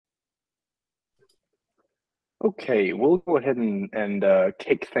Okay, we'll go ahead and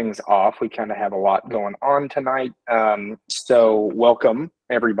kick things off. We kind of have a lot going on tonight. So welcome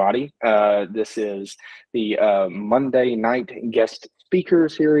everybody. This is the Monday night guest speaker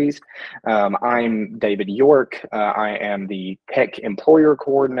series. I'm David York. I am the tech employer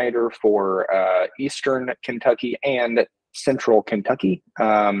coordinator for Eastern Kentucky and Central Kentucky.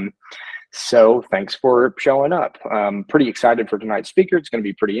 So thanks for showing up. Pretty excited for tonight's speaker. It's going to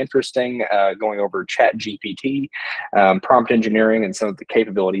be pretty interesting, going over ChatGPT, prompt engineering, and some of the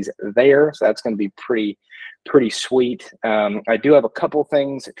capabilities there. So that's going to be pretty sweet. I do have a couple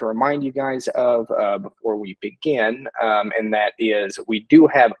things to remind you guys of before we begin, and that is we do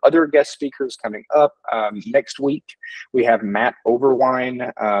have other guest speakers coming up next week. We have Matt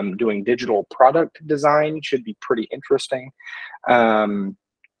Overwine doing digital product design. Should be pretty interesting.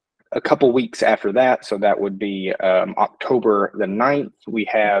 A couple weeks after that, so that would be October the 9th, we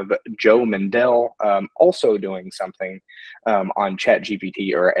have Joe Mendel also doing something on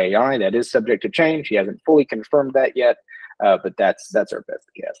ChatGPT or AI. That is subject to change. He hasn't fully confirmed that yet, but that's our best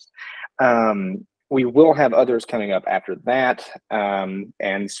guess. We will have others coming up after that,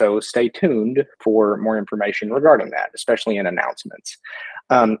 and so stay tuned for more information regarding that, especially in announcements.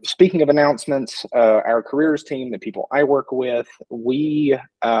 Speaking of announcements, our careers team, the people I work with, we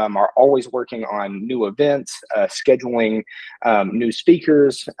are always working on new events, scheduling new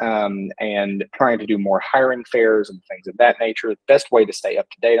speakers, and trying to do more hiring fairs and things of that nature. The best way to stay up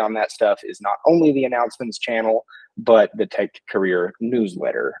to date on that stuff is not only the announcements channel, but the Tech Career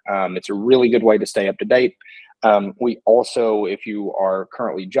newsletter. It's a really good way to stay up to date. We also, if you are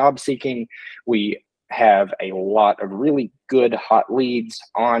currently job seeking, we have a lot of really good hot leads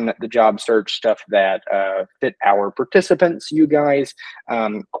on the job search, stuff that fit our participants, you guys,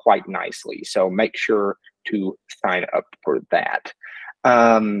 quite nicely. So make sure to sign up for that.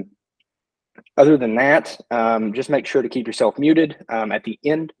 Other than that, just make sure to keep yourself muted. At the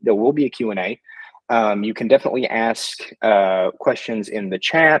end, there will be a Q&A. You can definitely ask questions in the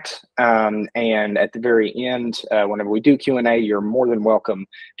chat, and at the very end, whenever we do Q&A, you're more than welcome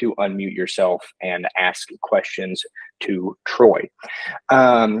to unmute yourself and ask questions to Troy.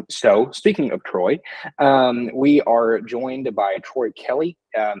 So speaking of Troy, we are joined by Troy Kelley.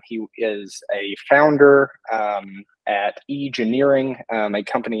 He is a founder at Engineering, a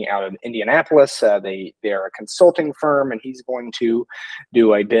company out of Indianapolis. They're a consulting firm, and he's going to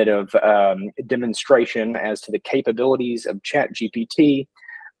do a bit of demonstration as to the capabilities of ChatGPT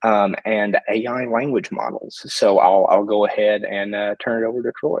and AI language models. So I'll go ahead and turn it over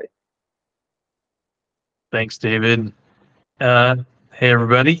to Troy. Thanks, David. Hey,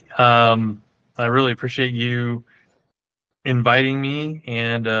 everybody. I really appreciate you inviting me,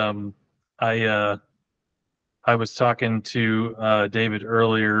 and I was talking to David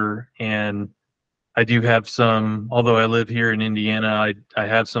earlier, and I do have some, although I live here in Indiana, I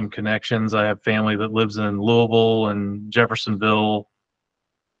have some connections. I have family that lives in Louisville and Jeffersonville,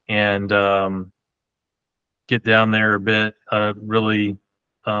 and get down there a bit. Really,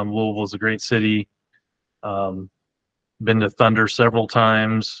 Louisville's a great city. Been to Thunder several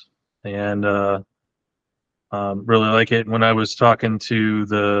times, and really like it. When I was talking to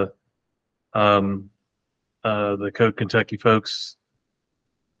the Code Kentucky folks,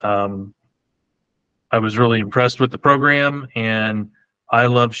 I was really impressed with the program, and I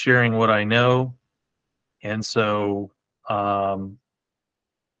love sharing what I know. And so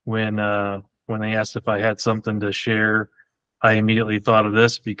when they asked if I had something to share, I immediately thought of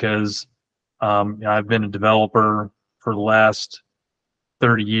this because I've been a developer for the last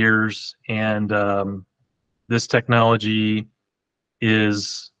 30 years, and this technology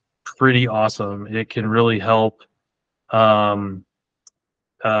is pretty awesome. It can really help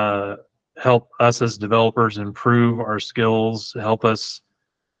help us as developers improve our skills, help us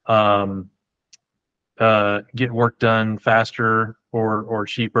get work done faster or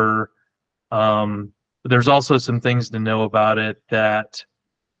cheaper. There's also some things to know about it that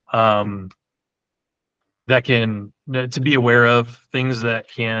that can to be aware of, things that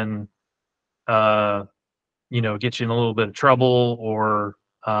can get you in a little bit of trouble or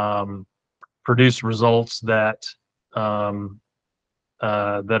produce results that that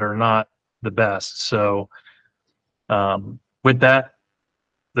are not the best. So with that,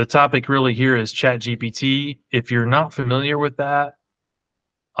 the topic really here is ChatGPT. If you're not familiar with that,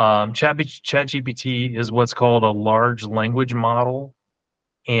 ChatGPT is what's called a large language model,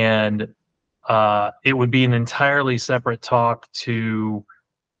 and it would be an entirely separate talk to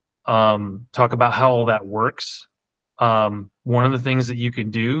talk about how all that works. One of the things that you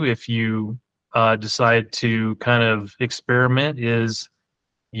can do if you decide to kind of experiment is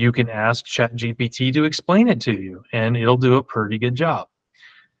you can ask ChatGPT to explain it to you, and it'll do a pretty good job.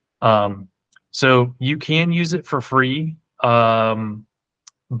 So you can use it for free,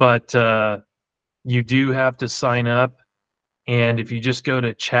 but you do have to sign up. And if you just go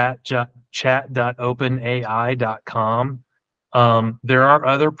to chat.openai.com, there are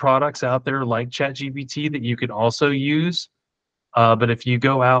other products out there like ChatGPT that you could also use. But if you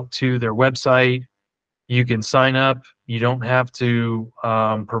go out to their website, you can sign up. You don't have to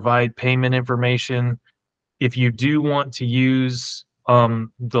provide payment information. If you do want to use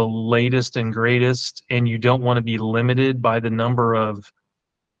the latest and greatest, and you don't want to be limited by the number of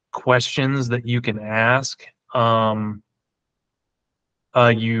questions that you can ask,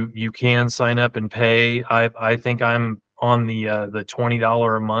 you can sign up and pay. I think I'm on the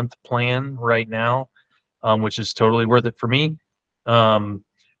 $20 a month plan right now, which is totally worth it for me.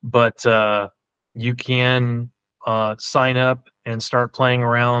 But you can sign up and start playing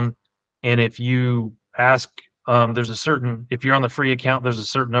around. And if you ask, if you're on the free account, there's a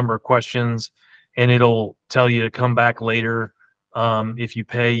certain number of questions, and it'll tell you to come back later. If you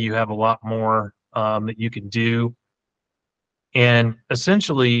pay, you have a lot more that you can do. And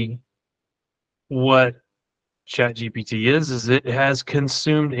essentially, what ChatGPT is it has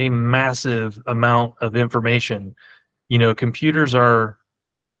consumed a massive amount of information. You know, computers are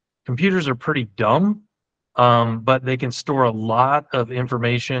pretty dumb, but they can store a lot of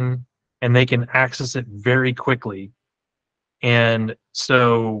information and they can access it very quickly. And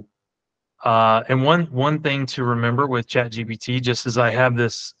so, and one thing to remember with ChatGPT, just as I have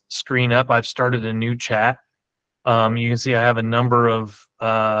this screen up, I've started a new chat. You can see I have a number of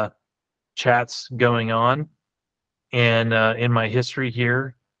chats going on, and in my history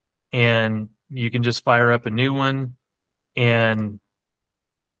here, and you can just fire up a new one, and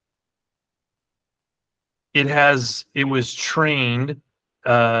it was trained,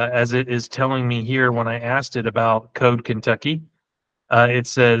 as it is telling me here when I asked it about Code Kentucky. It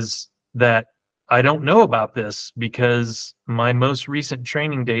says that I don't know about this because my most recent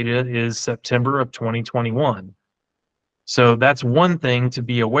training data is September of 2021. So that's one thing to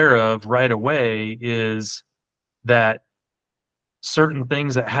be aware of right away, is that certain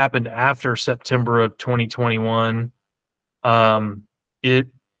things that happened after September of 2021, it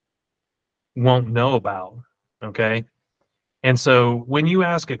won't know about. Okay. And so when you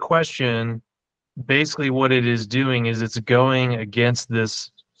ask a question, basically what it is doing is it's going against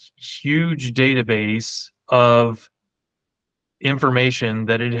this huge database of information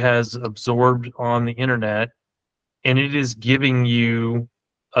that it has absorbed on the internet, and it is giving you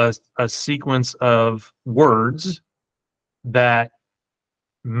a sequence of words that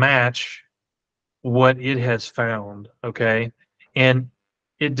match what it has found. Okay. And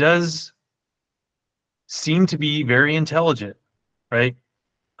it does seem to be very intelligent, right?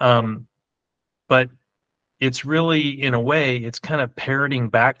 But it's really, in a way, it's kind of parroting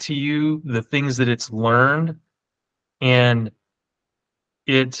back to you the things that it's learned, and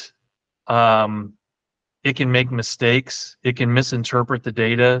it um, it can make mistakes, it can misinterpret the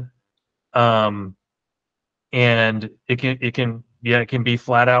data, um, and it can be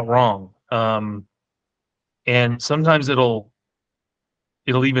flat out wrong. And sometimes it'll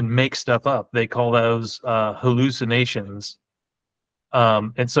even make stuff up. They call those hallucinations.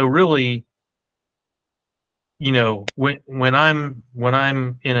 And so really, you know, when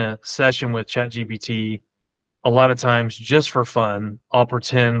I'm in a session with ChatGPT, a lot of times just for fun, I'll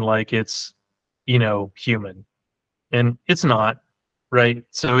pretend like it's, you know, human, and it's not, right?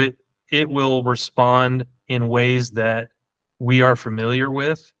 So it will respond in ways that we are familiar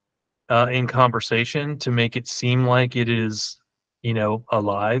with in conversation to make it seem like it is, you know,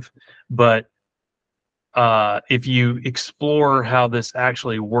 alive. But if you explore how this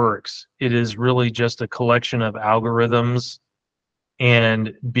actually works, it is really just a collection of algorithms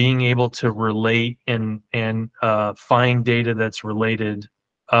and being able to relate and find data that's related,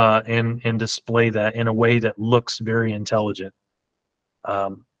 and display that in a way that looks very intelligent.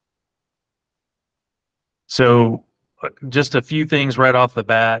 Um, so just a few things right off the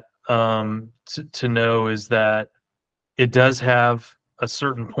bat to know is that it does have a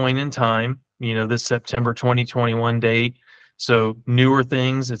certain point in time, you know, this September 2021 date. So newer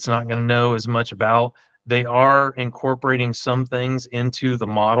things it's not going to know as much about. They are incorporating some things into the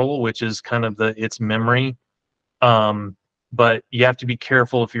model, which is kind of its memory. But you have to be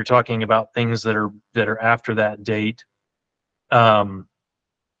careful if you're talking about things that are after that date. Um,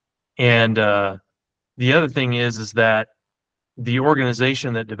 and the other thing is that the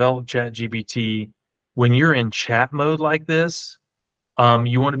organization that developed ChatGPT, when you're in chat mode like this,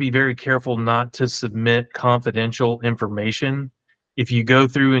 you want to be very careful not to submit confidential information. if you go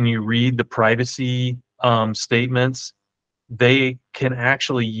through and you read the privacy statements, they can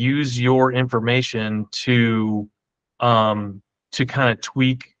actually use your information to kind of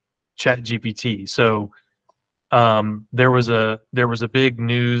tweak ChatGPT. So there was a big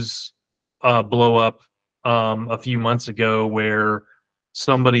news blow up a few months ago where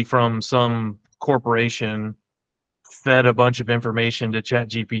somebody from some corporation fed a bunch of information to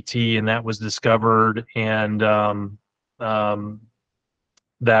ChatGPT, and that was discovered, and um,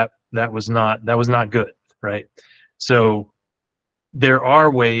 that was not good, right? So there are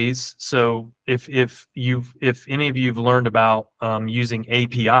ways. So if any of you've learned about using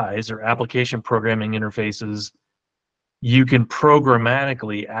APIs or application programming interfaces, you can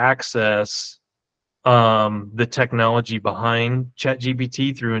programmatically access the technology behind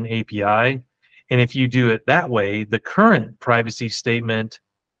ChatGPT through an API. And if you do it that way, the current privacy statement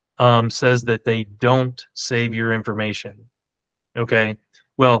says that they don't save your information. Okay.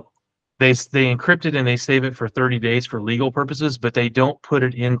 Well, they encrypt it and they save it for 30 days for legal purposes, but they don't put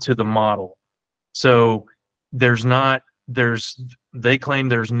it into the model. So there's not there's they claim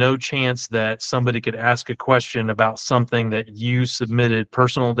there's no chance that somebody could ask a question about something that you submitted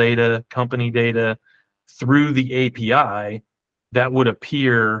personal data, company data through the API that would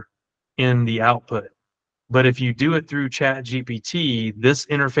appear in the output. But if you do it through ChatGPT, this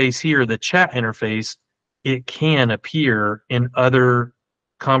interface here, the chat interface, it can appear in other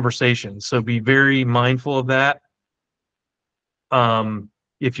conversations. So be very mindful of that.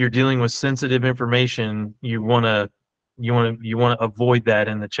 If you're dealing with sensitive information, you want to avoid that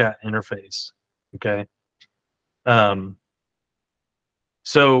in the chat interface. Okay. Um,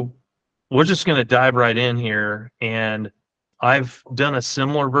 so we're just going to dive right in here, and I've done a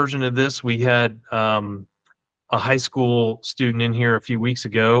similar version of this. We had a high school student in here a few weeks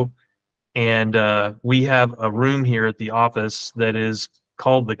ago, and we have a room here at the office that is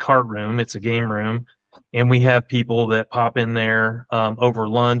called the cart room. It's a game room, and we have people that pop in there over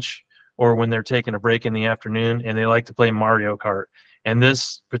lunch or when they're taking a break in the afternoon, and they like to play Mario Kart. And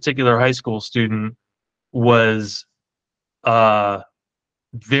this particular high school student was uh,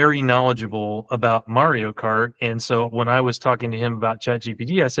 very knowledgeable about Mario Kart. And so when I was talking to him about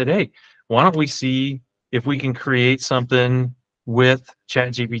ChatGPT, I said, hey, why don't we see if we can create something with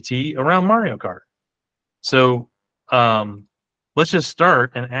ChatGPT around Mario Kart? So let's just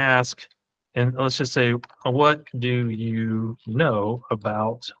start and ask, and let's just say, what do you know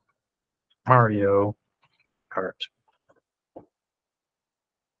about Mario Kart?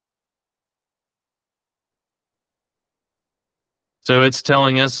 So it's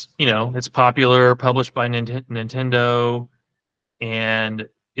telling us, it's popular, published by Nintendo, and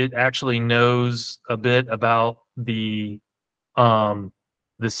it actually knows a bit about um,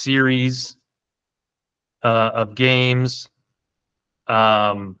 the series of games,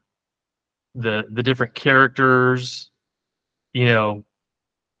 um, the different characters. You know,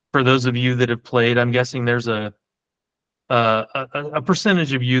 for those of you that have played, I'm guessing there's a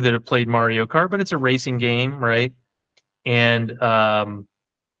percentage of you that have played Mario Kart, but it's a racing game, right? And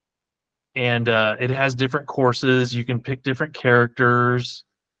it has different courses. You can pick different characters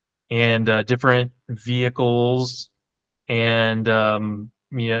and different vehicles, and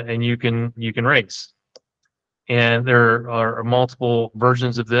yeah, and you can race. And there are multiple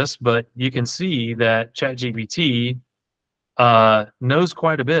versions of this, but you can see that ChatGPT knows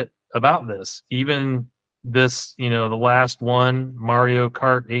quite a bit about this. Even this, the last one, Mario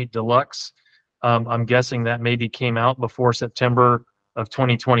Kart 8 Deluxe, I'm guessing that maybe came out before September of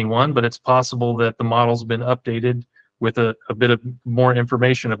 2021, but it's possible that the model's been updated with a bit of more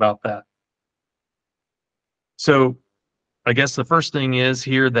information about that. So I guess the first thing is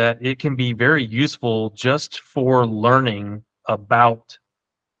here that it can be very useful just for learning about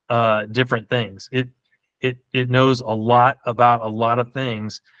different things. It knows a lot about a lot of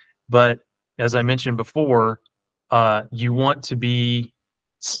things, but as I mentioned before, you want to be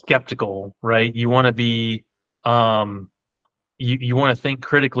skeptical, right? You want to be you want to think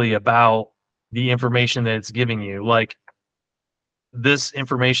critically about the information that it's giving you. Like this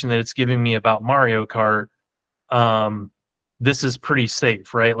information that it's giving me about Mario Kart, this is pretty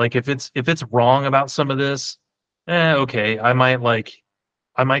safe, right? Like if it's wrong about some of this, okay, I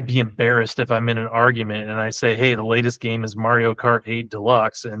might be embarrassed if I'm in an argument and I say, hey, the latest game is Mario Kart 8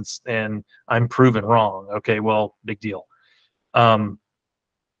 Deluxe, and I'm proven wrong. Okay, well, big deal.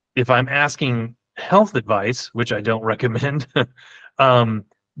 If I'm asking health advice, which I don't recommend, um,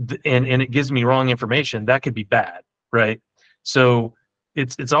 and it gives me wrong information, that could be bad, right? So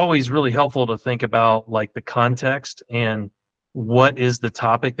it's always really helpful to think about like the context and what is the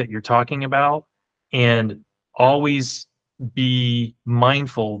topic that you're talking about, and always be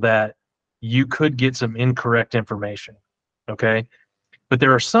mindful that you could get some incorrect information. Okay. But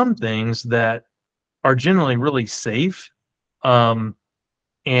there are some things that are generally really safe. Um,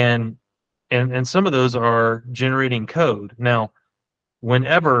 and and some of those are generating code. Now,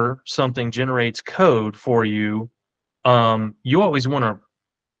 whenever something generates code for you, you always want to,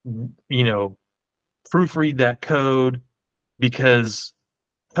 proofread that code, because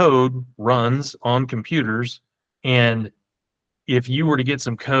code runs on computers. And if you were to get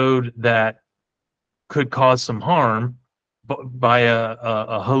some code that could cause some harm by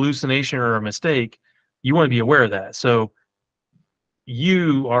a hallucination or a mistake, you want to be aware of that. So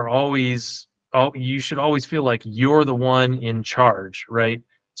you are always, you should always feel like you're the one in charge, right?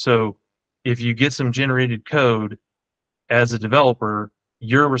 So if you get some generated code as a developer,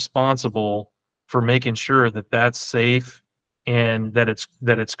 you're responsible for making sure that that's safe and that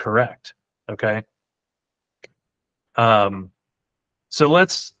it's correct. Okay. Um, so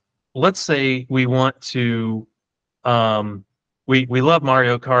let's say we want to, um, we love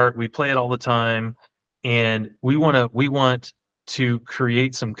Mario Kart, we play it all the time, and we want to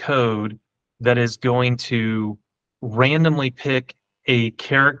create some code that is going to randomly pick a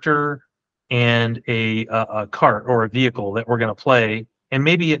character and a cart or a vehicle that we're going to play, and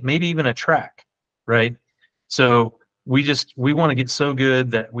maybe even a track, right? So we want to get so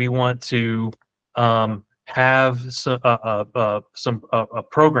good that we want to, have a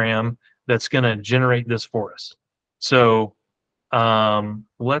program that's going to generate this for us. So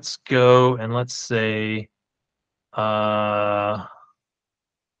let's go and let's say, uh,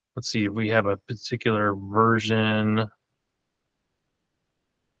 let's see if we have a particular version.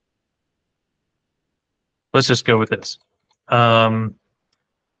 Let's just go with this. I'm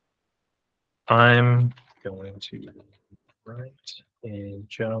going to write a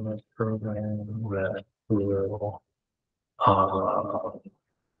Java program that will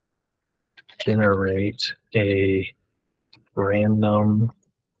generate a random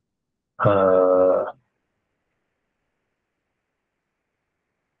uh,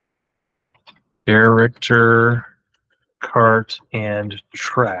 character, cart, and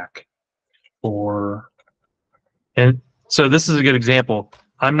track for. And so this is a good example.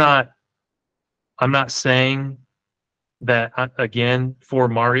 I'm not saying that, again, for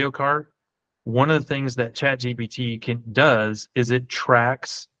Mario Kart, one of the things that ChatGPT does is it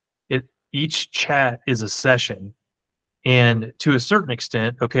tracks it. Each chat is a session, and to a certain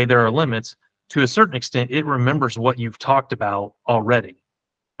extent, okay, there are limits. To a certain extent, it remembers what you've talked about already.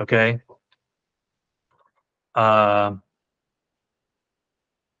 Okay. Um,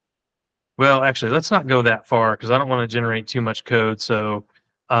 well, actually, let's not go that far because I don't want to generate too much code. So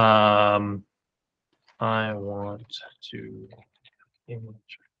um, I want to image.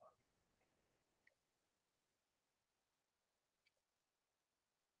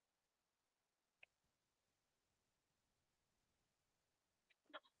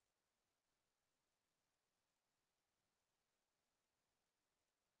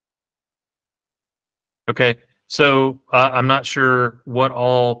 Okay, so I'm not sure what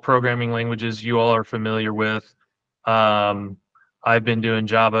all programming languages you all are familiar with. Um, I've been doing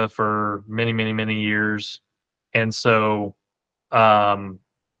Java for many, many, many years, and so um,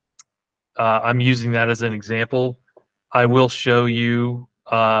 I'm using that as an example. I will show you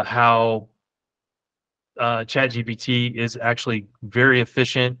how ChatGPT is actually very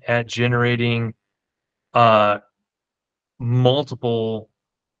efficient at generating uh, multiple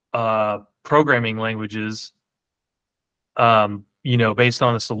programming languages, based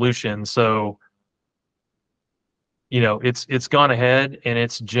on a solution. So, it's gone ahead and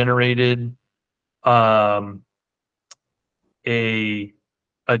it's generated um, a,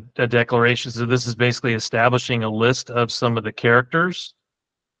 a declaration. So this is basically establishing a list of some of the characters,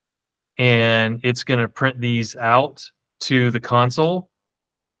 and it's going to print these out to the console.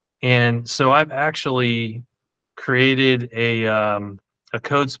 And so I've actually created a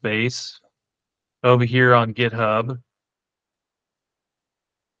code space over here on GitHub.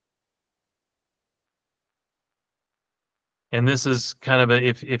 And this is kind of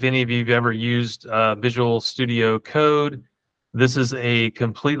if any of you have ever used Visual Studio Code, this is a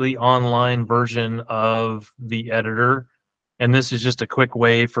completely online version of the editor. And this is just a quick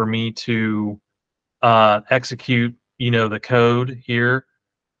way for me to execute, the code here.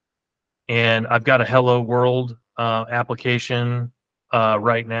 And I've got a Hello World application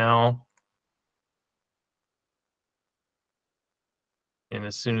right now. And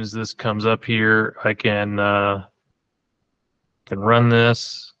as soon as this comes up here, I can run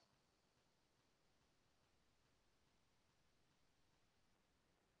this.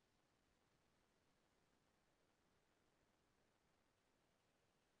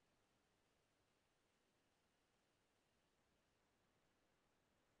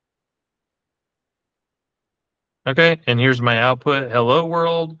 Okay, and here's my output, hello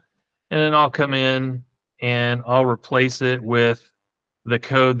world, and then I'll come in and I'll replace it with the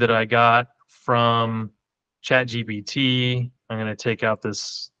code that I got from ChatGPT. I'm going to take out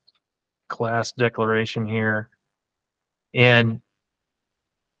this class declaration here, and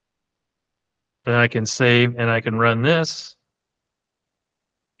then I can save and I can run this,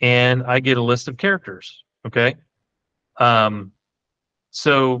 and I get a list of characters. Okay.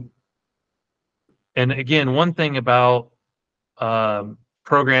 So, and again, one thing about doing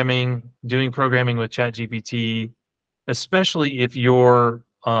programming with ChatGPT, especially if you're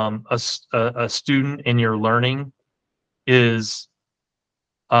a student and you're learning, is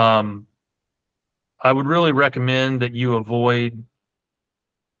I would really recommend that you avoid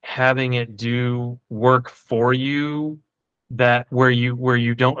having it do work for you that where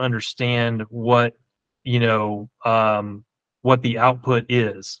you don't understand what you know what the output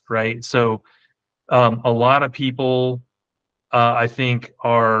is, right? So a lot of people I think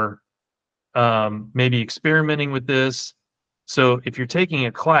are maybe experimenting with this. So if you're taking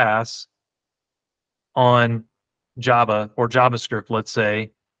a class on Java or JavaScript, let's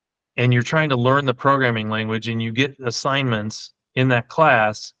say, and you're trying to learn the programming language and you get assignments in that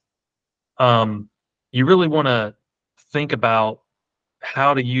class, you really want to think about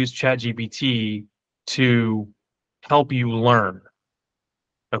how to use ChatGPT to help you learn.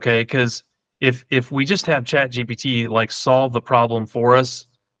 Okay, because if we just have ChatGPT like solve the problem for us,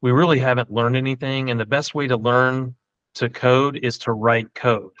 we really haven't learned anything. And the best way to learn to code is to write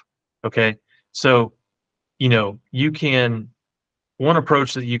code. Okay, so you can one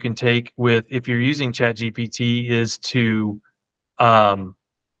approach that you can take with if you're using ChatGPT is to um,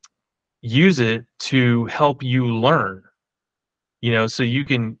 use it to help you learn. So you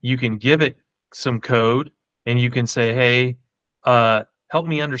can give it some code and you can say, hey, help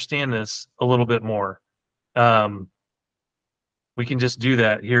me understand this a little bit more. Um, we can just do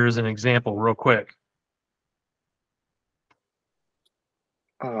that. Here's an example real quick.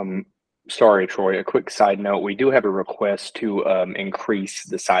 Um, Sorry, Troy, a quick side note. We do have a request to increase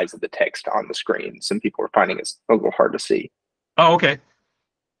the size of the text on the screen. Some people are finding it a little hard to see. Oh, okay.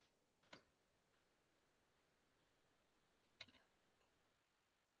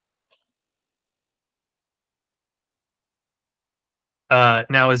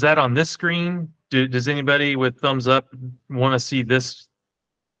 Now, is that on this screen? Does anybody with thumbs up want to see this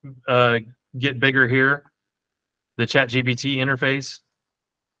get bigger here? The ChatGPT interface?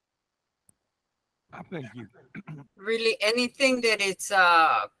 I think you Really, anything that it's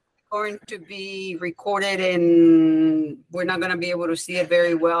going to be recorded and we're not going to be able to see it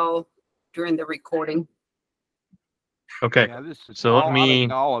very well during the recording. Okay. Yeah, this is So let I me-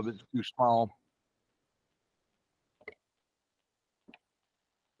 think all of it's too small.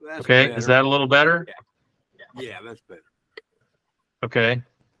 That's Okay, better. is that a little better? Yeah, that's better. Okay.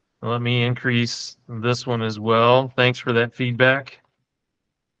 Let me increase this one as well. Thanks for that feedback.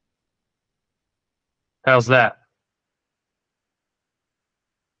 How's that?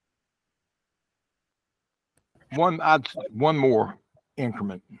 One more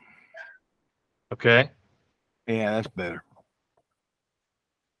increment. Okay. Yeah, that's better.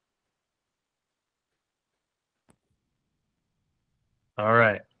 All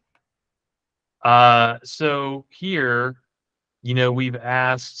right. So here, we've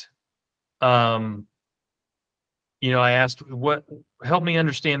asked, I asked help me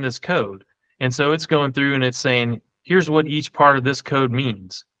understand this code. And so it's going through and it's saying, here's what each part of this code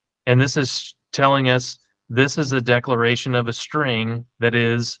means. And this is telling us this is a declaration of a string that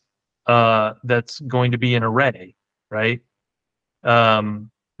is, that's going to be an array, right?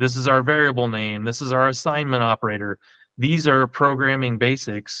 This is our variable name. This is our assignment operator. These are programming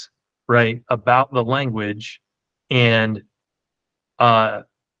basics, right, about the language. And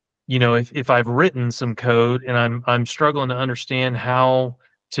if I've written some code and I'm struggling to understand how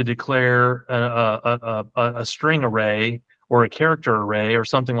to declare a string array or a character array or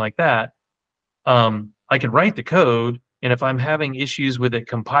something like that, I can write the code. And if I'm having issues with it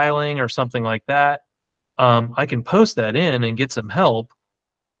compiling or something like that, I can post that in and get some help.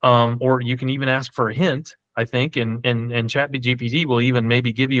 Or you can even ask for a hint, I think, and ChatGPT will even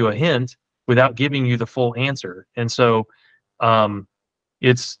maybe give you a hint without giving you the full answer. And so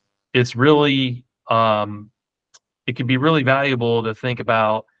it's really it can be really valuable to think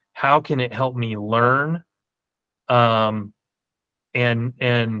about how can it help me learn, and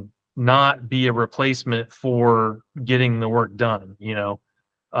not be a replacement for getting the work done,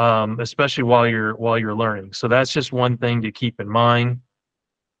 especially while you're learning. So that's just one thing to keep in mind.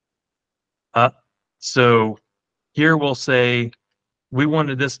 So here we'll say we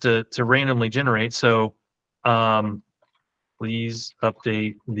wanted this to randomly generate. So Please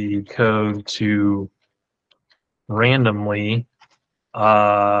update the code to randomly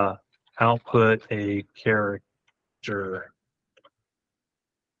output a character.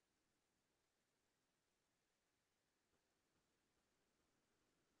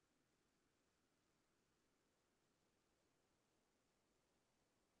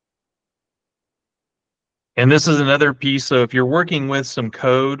 And this is another piece. So if you're working with some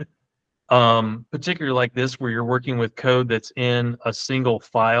code, particularly like this, where you're working with code that's in a single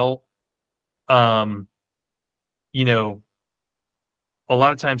file, you know, a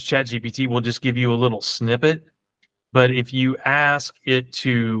lot of times ChatGPT will just give you a little snippet. But if you ask it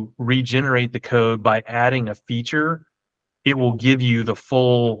to regenerate the code by adding a feature, it will give you the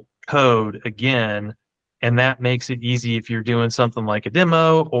full code again. And that makes it easy if you're doing something like a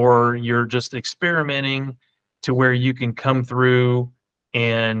demo or you're just experimenting, to where you can come through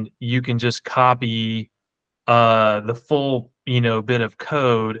and you can just copy the full, bit of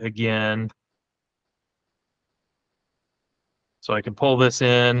code again. So I can pull this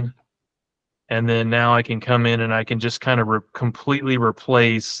in, and then now I can come in and I can just kind of completely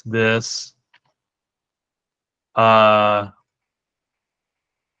replace this. I'm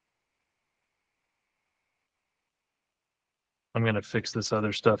going to fix this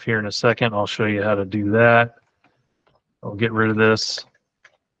other stuff here in a second. I'll show you how to do that. I'll get rid of this.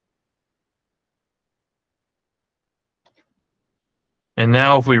 And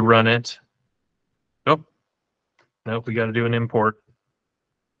now if we run it, nope, we got to do an import.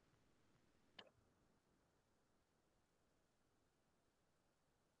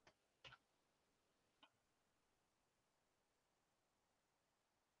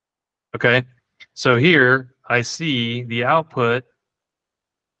 Okay, so here I see the output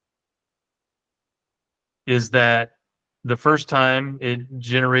is that the first time it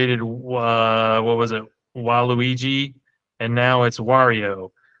generated, what was it, Waluigi, and now it's Wario.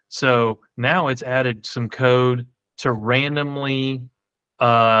 So now it's added some code to randomly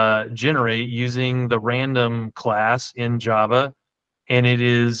generate using the random class in Java, and it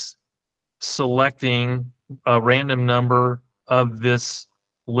is selecting a random number of this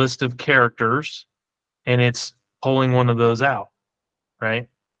list of characters, and it's pulling one of those out, right?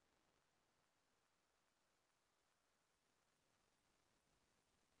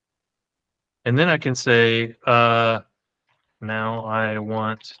 And then I can say, now I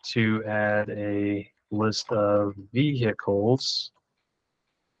want to add a list of vehicles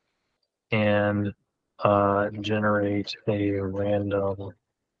and generate a random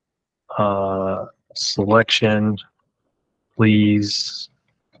selection. Please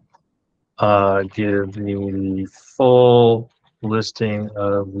give me the full listing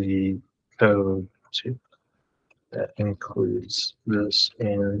of the code that includes this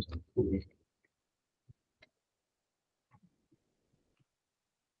and the.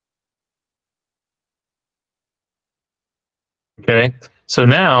 Okay, so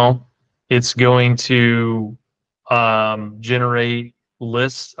now it's going to generate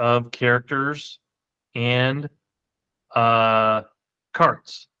lists of characters and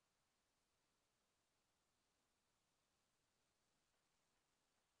cards.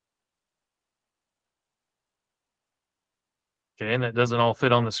 Okay, and that doesn't all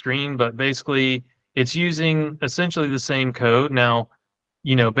fit on the screen, but basically it's using essentially the same code. Now,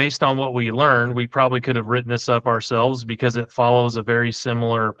 based on what we learned, we probably could have written this up ourselves because it follows a very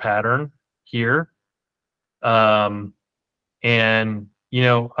similar pattern here. And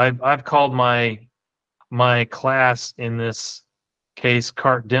I've called my class in this case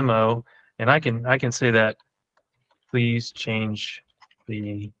cart demo, and I can say that please change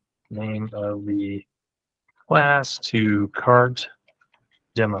the name of the class to cart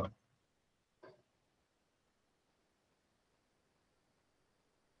demo.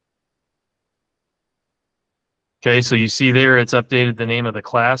 Okay, so you see there it's updated the name of the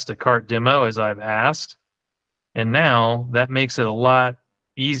class to cart demo as I've asked. And now that makes it a lot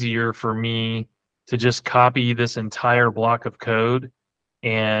easier for me to just copy this entire block of code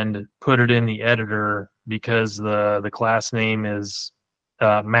and put it in the editor because the class name is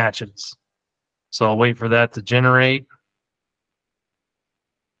matches. So I'll wait for that to generate.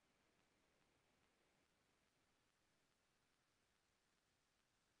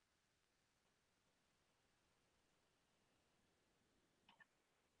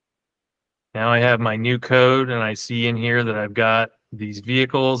 Now I have my new code, and I see in here that I've got these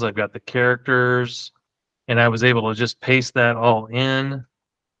vehicles, I've got the characters, and I was able to just paste that all in,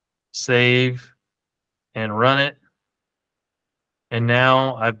 save, and run it. And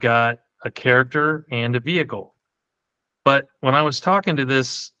now I've got a character and a vehicle. But when I was talking to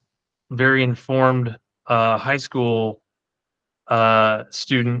this very informed high school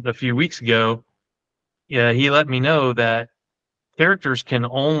student a few weeks ago. Yeah, he let me know that characters can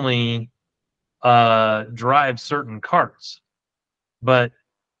only drive certain carts, but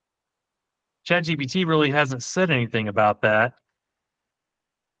ChatGPT really hasn't said anything about that.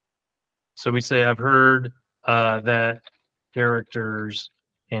 So we say, I've heard that characters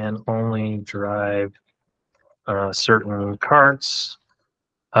can only drive certain carts.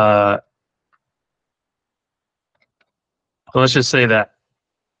 So let's just say that.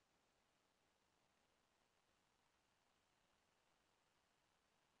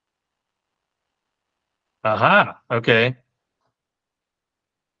 Aha, okay.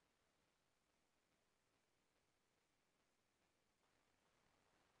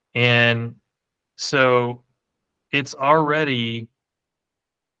 And so it's already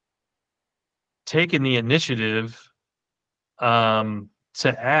taken the initiative to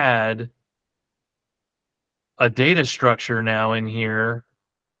add a data structure now in here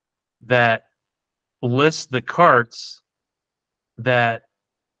that lists the carts that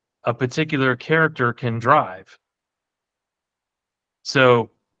a particular character can drive. So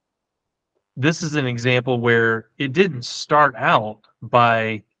this is an example where it didn't start out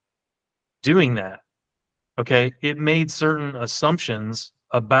by doing that. Okay. It made certain assumptions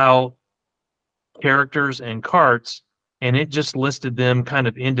about characters and carts, and it just listed them kind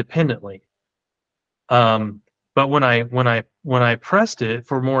of independently. But when I pressed it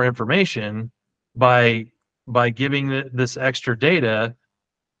for more information by giving this extra data,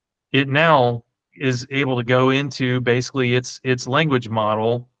 it now is able to go into basically its language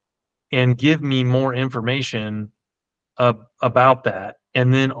model and give me more information about that,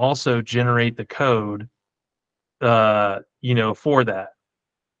 and then also generate the code, for that.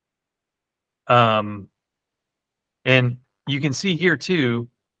 And you can see here too,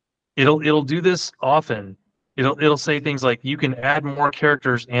 it'll do this often. It'll say things like, you can add more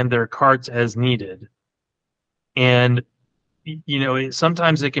characters and their carts as needed. And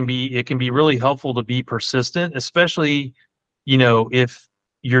sometimes it can be really helpful to be persistent, especially if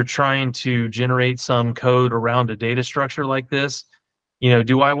you're trying to generate some code around a data structure like this.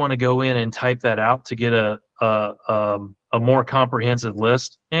 Do I want to go in and type that out to get a more comprehensive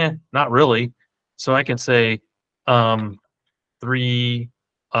list? Not really. So I can say 3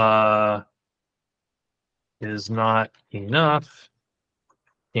 is not enough.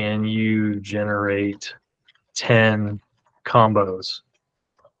 Can you generate 10 combos?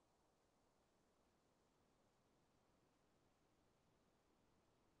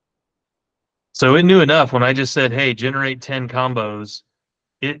 So it knew enough when I just said, hey, generate 10 combos.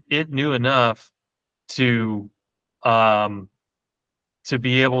 It knew enough to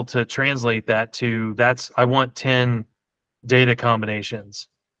be able to translate that to, I want 10 data combinations.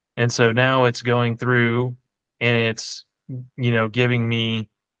 And so now it's going through and it's giving me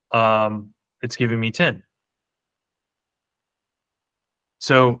 10.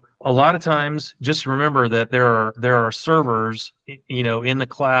 So a lot of times, just remember that there are servers, in the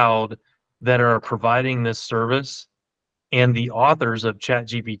cloud that are providing this service, and the authors of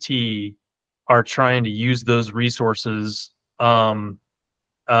ChatGPT are trying to use those resources very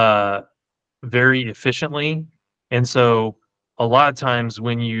efficiently. And so a lot of times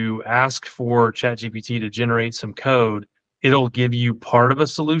when you ask for ChatGPT to generate some code, it'll give you part of a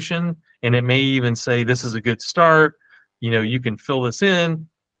solution, and it may even say, this is a good start. You can fill this in,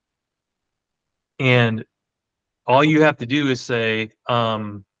 and all you have to do is say,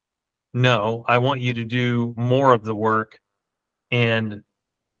 no, I want you to do more of the work. And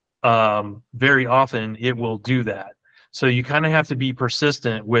very often it will do that. So you kind of have to be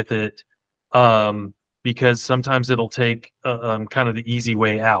persistent with it, because sometimes it'll take kind of the easy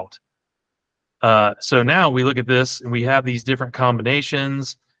way out. So now we look at this and we have these different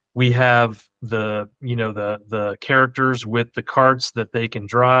combinations. We have the characters with the carts that they can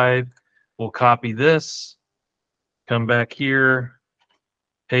drive. We'll copy this, come back here,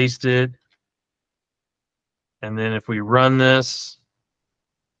 paste it, and then if we run this,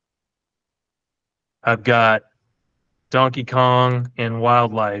 I've got Donkey Kong and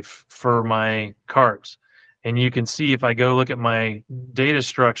wildlife for my carts. And you can see, if I go look at my data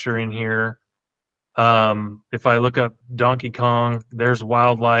structure in here, if I look up Donkey Kong, there's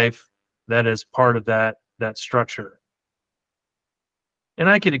wildlife that is part of that structure. And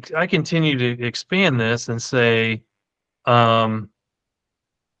I continue to expand this and say, have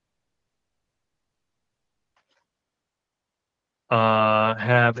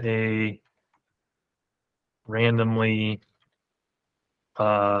a randomly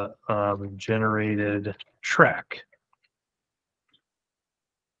generated track.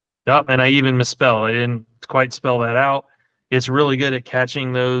 Yep, and I even misspelled. I didn't quite spell that out. It's really good at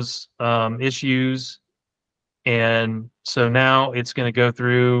catching those issues. And so now it's going to go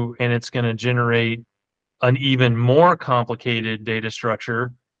through and it's going to generate an even more complicated data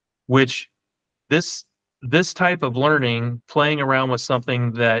structure, which this this type of learning, playing around with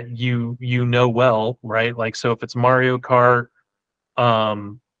something that you know well, right? Like, so if it's Mario Kart,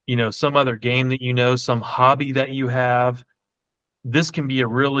 some other game that you know, some hobby that you have, this can be a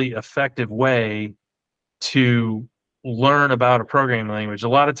really effective way to learn about a programming language. A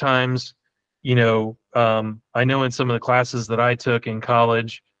lot of times, I know in some of the classes that I took in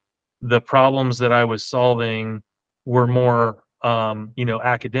college, the problems that I was solving were more,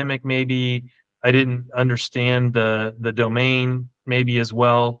 academic. Maybe I didn't understand the domain maybe as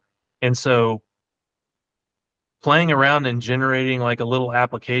well, and so playing around and generating like a little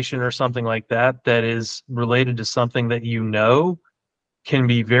application or something like that that is related to something that you know can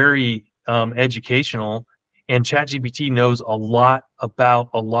be very educational. And ChatGPT knows a lot about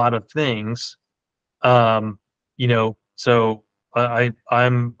a lot of things. So I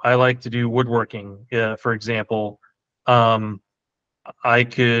like to do woodworking, for example. Um, I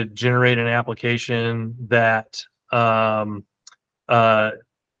could generate an application that uh,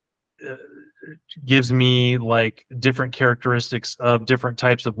 gives me like different characteristics of different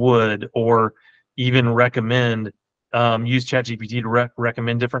types of wood, or even recommend use ChatGPT to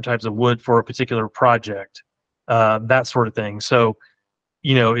recommend different types of wood for a particular project, that sort of thing. So,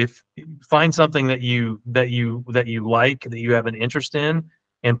 if find something that you like, that you have an interest in,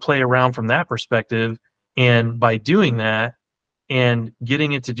 and play around from that perspective. And by doing that and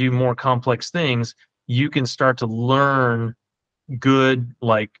getting it to do more complex things, you can start to learn good,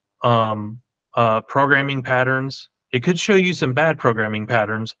 like, programming patterns. It could show you some bad programming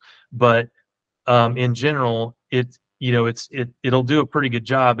patterns, but in general, it'll do a pretty good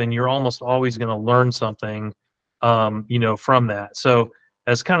job, and you're almost always going to learn something, from that. So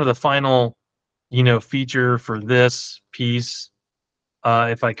as kind of the final, feature for this piece,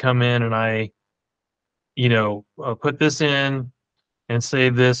 if I come in and I, put this in and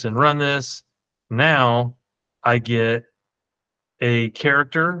save this and run this, now I get a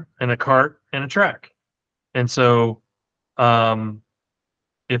character and a cart and a track. And so, um,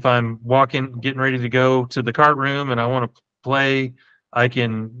 if I'm getting ready to go to the cart room and I want to play, I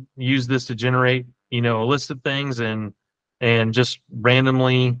can use this to generate, a list of things, and just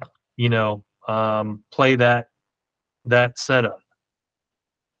randomly, play that setup.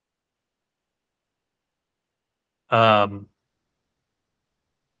 Um,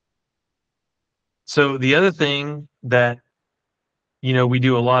 so the other thing that we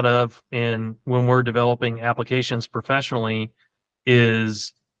do a lot of, and when we're developing applications professionally,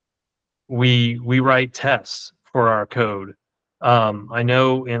 is we write tests for our code. I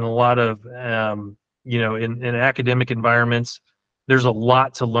know in a lot of in academic environments, there's a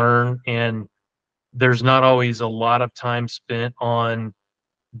lot to learn, and there's not always a lot of time spent on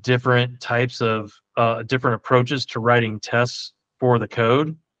different types of different approaches to writing tests for the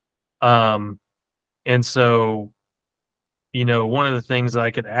code. And so, one of the things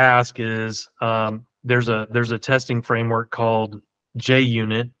I could ask is, there's a testing framework called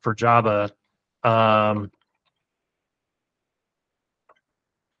JUnit for Java. Um,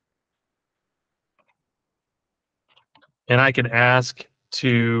 and I can ask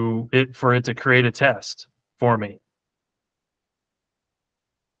for it to create a test for me.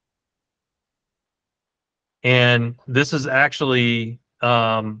 And this is actually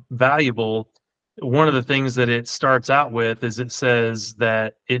valuable. One of the things that it starts out with is it says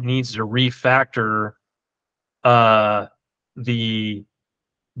that it needs to refactor uh, the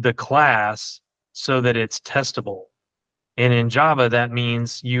class so that it's testable. And in Java, that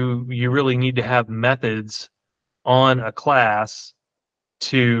means you really need to have methods on a class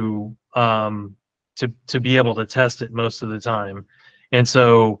to be able to test it most of the time. And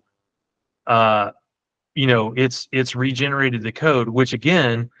so it's regenerated the code, which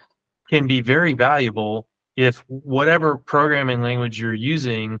again can be very valuable if whatever programming language you're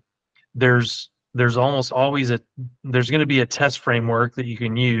using, there's almost always there's going to be a test framework that you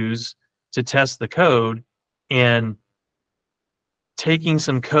can use to test the code. And taking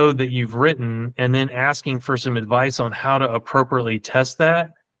some code that you've written and then asking for some advice on how to appropriately test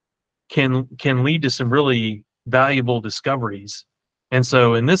that can lead to some really valuable discoveries. And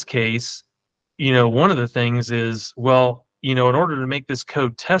so in this case, one of the things is, well, in order to make this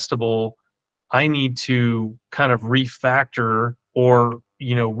code testable, I need to kind of refactor or,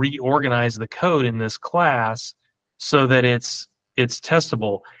 reorganize the code in this class so that it's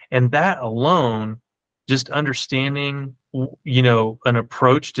testable. And that alone just understanding, you know, an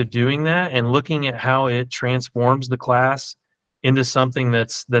approach to doing that and looking at how it transforms the class into something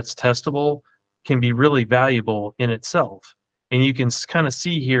that's testable can be really valuable in itself. And you can kind of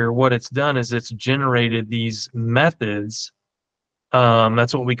see here what it's done is it's generated these methods.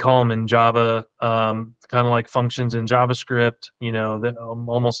 That's what we call them in Java, kind of like functions in JavaScript. You know, that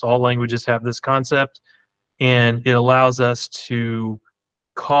almost all languages have this concept, and it allows us to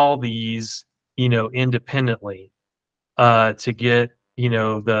call these, you know, independently to get, you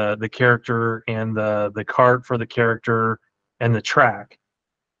know, the character and the cart for the character and the track.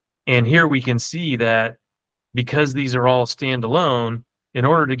 And here we can see that because these are all standalone, in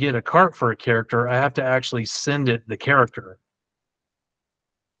order to get a cart for a character, I have to actually send it the character.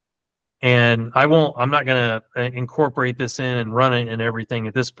 And I'm not going to incorporate this in and run it and everything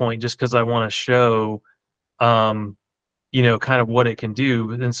at this point, just because I want to show, you know, kind of what it can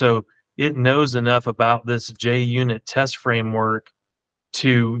do. And so it knows enough about this JUnit test framework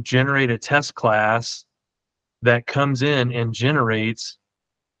to generate a test class that comes in and generates,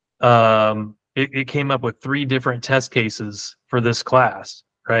 it came up with 3 different test cases for this class,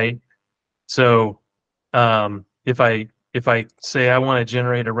 right? So if I say I want to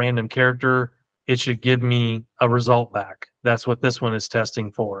generate a random character, it should give me a result back. That's what this one is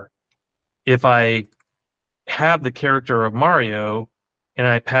testing for. If I have the character of Mario and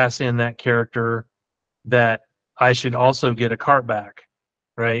I pass in that character, that I should also get a cart back,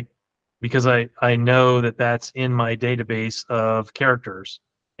 right? Because I know that that's in my database of characters,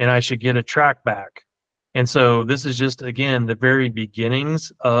 and I should get a track back. And so this is just, again, the very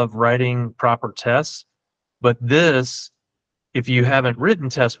beginnings of writing proper tests. But this, if you haven't written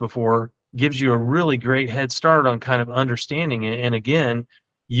tests before, gives you a really great head start on kind of understanding it. And again,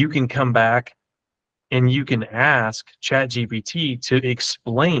 you can come back and you can ask ChatGPT to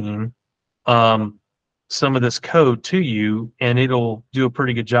explain some of this code to you, and it'll do a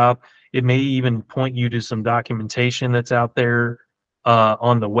pretty good job. It may even point you to some documentation that's out there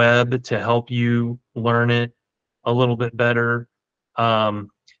on the web to help you learn it a little bit better.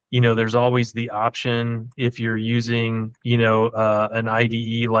 You know, there's always the option if you're using, you know, an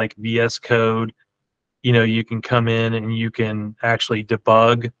IDE like VS Code, you know, you can come in and you can actually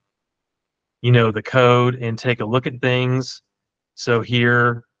debug, you know, the code and take a look at things. So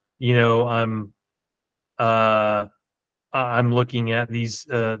here, you know, I'm looking at these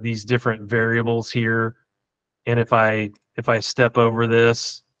different variables here, and if I step over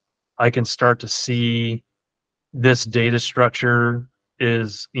this, I can start to see this data structure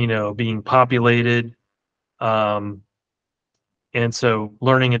is, you know, being populated. And so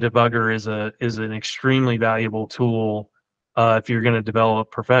learning a debugger is an extremely valuable tool if you're going to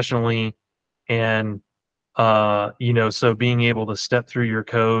develop professionally. And you know, so being able to step through your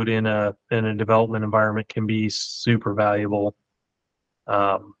code in a development environment can be super valuable.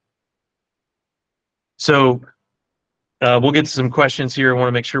 So we'll get to some questions here. I want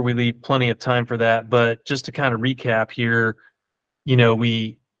to make sure we leave plenty of time for that. But just to kind of recap here, you know,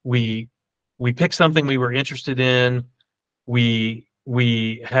 we picked something we were interested in. We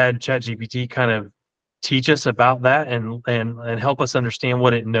had ChatGPT kind of teach us about that and help us understand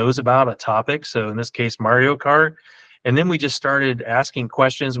what it knows about a topic. So in this case, Mario Kart. And then we just started asking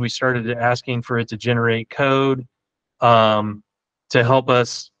questions. We started asking for it to generate code to help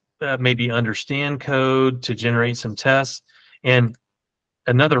us maybe understand code, to generate some tests. And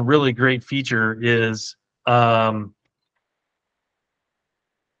another really great feature is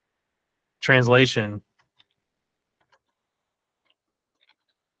translation.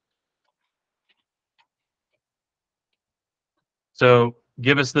 So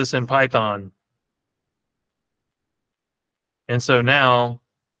give us this in Python. And so now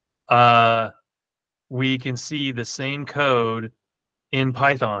we can see the same code in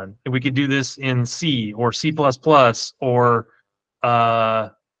Python. We could do this in C or C++ or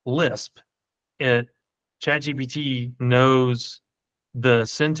Lisp. ChatGPT knows the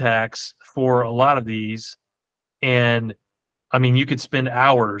syntax for a lot of these, and I mean, you could spend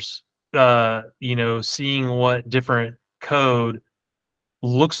hours, you know, seeing what different code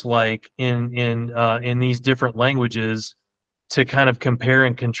looks like in these different languages to kind of compare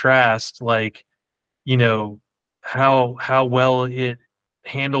and contrast, like, you know, how well it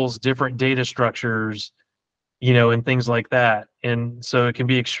handles different data structures, you know, and things like that. And so it can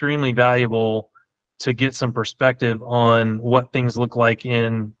be extremely valuable to get some perspective on what things look like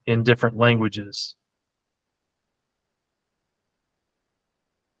in different languages.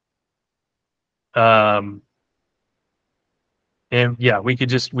 And yeah, we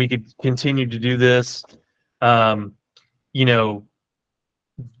could continue to do this. You know,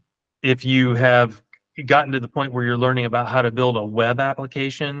 if you have, gotten to the point where you're learning about how to build a web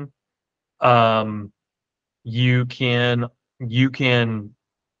application, you can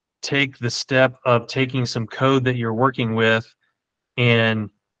take the step of taking some code that you're working with and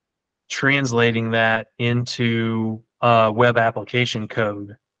translating that into web application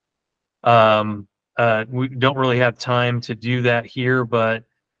code. We don't really have time to do that here, but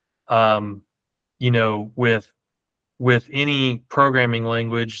you know, with any programming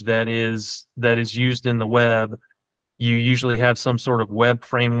language that is used in the web, you usually have some sort of web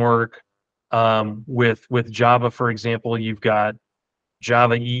framework. With Java, for example, you've got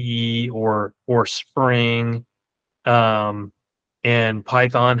Java EE or Spring, and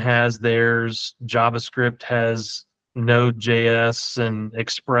Python has theirs. JavaScript has Node.js and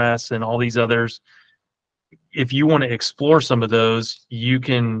Express and all these others. If you want to explore some of those, you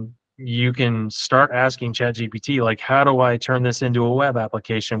can start asking ChatGPT, like, how do I turn this into a web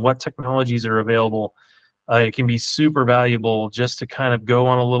application? What technologies are available? It can be super valuable just to kind of go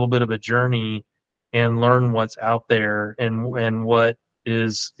on a little bit of a journey and learn what's out there and what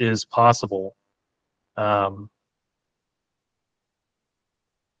is possible. I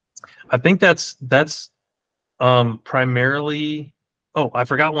think that's primarily. Oh, I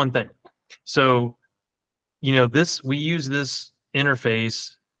forgot one thing. So, you know, we use this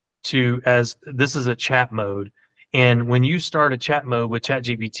interface as this is a chat mode, and when you start a chat mode with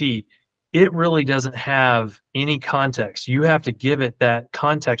ChatGPT, it really doesn't have any context. You have to give it that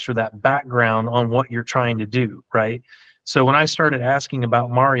context or that background on what you're trying to do, right? So when I started asking about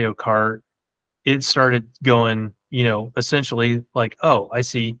Mario Kart, it started going, you know, essentially like, oh, I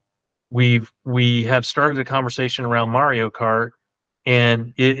see, we have started a conversation around Mario Kart,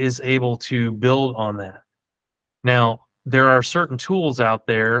 and it is able to build on that. Now, there are certain tools out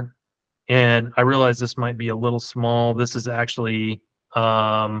there, and I realize this might be a little small. This is actually,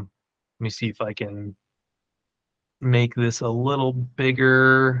 let me see if I can make this a little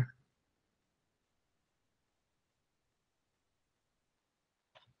bigger.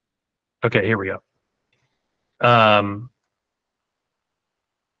 Okay, here we go. I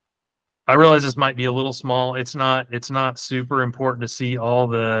realize this might be a little small. It's not super important to see all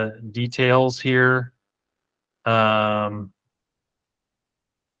the details here.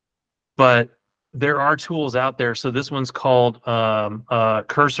 But there are tools out there. So this one's called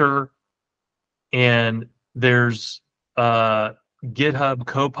Cursor, and there's GitHub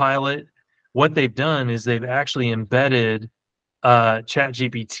Copilot. What they've done is they've actually embedded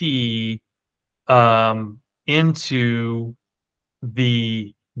ChatGPT into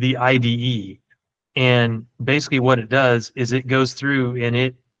the IDE, and basically what it does is it goes through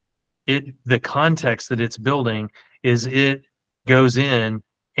and the context that it's building is it goes in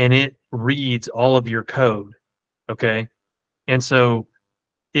and it reads all of your code, okay? And so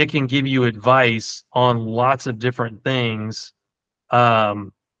it can give you advice on lots of different things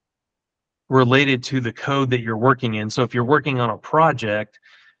related to the code that you're working in. So if you're working on a project,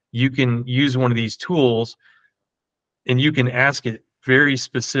 you can use one of these tools and you can ask it very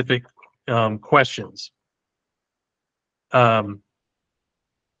specific questions.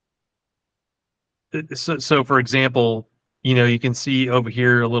 So for example, you know, you can see over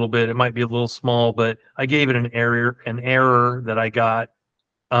here a little bit, it might be a little small, but I gave it an error that I got.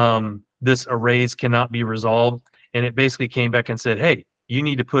 This arrays cannot be resolved. And it basically came back and said, hey, you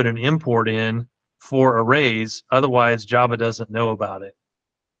need to put an import in for arrays. Otherwise, Java doesn't know about it.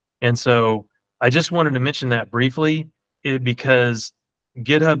 And so I just wanted to mention that briefly because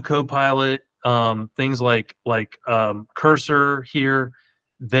GitHub Copilot, things like Cursor here,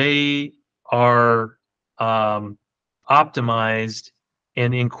 they are optimized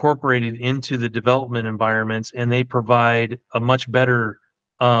and incorporated into the development environments, and they provide a much better,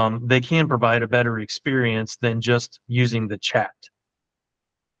 they can provide a better experience than just using the chat.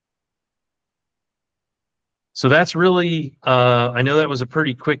 So that's really, I know that was a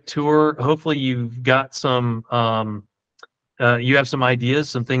pretty quick tour. Hopefully you've got some, you have some ideas,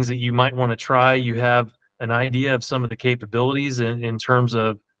 some things that you might want to try. You have an idea of some of the capabilities in terms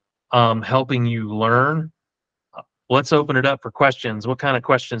of helping you learn. Let's open it up for questions. What kind of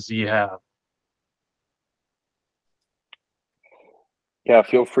questions do you have? Yeah,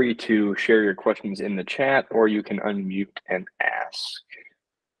 feel free to share your questions in the chat, or you can unmute and ask.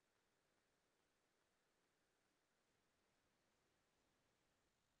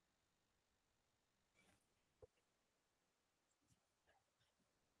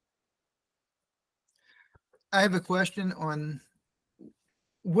 I have a question on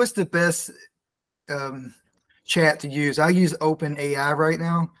what's the best chat to use. I use OpenAI right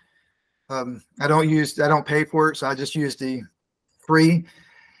now. I don't pay for it, so I just use the free.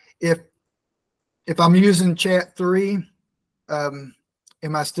 If if I'm using chat 3, am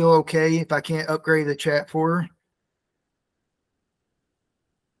I still okay if I can't upgrade the chat 4?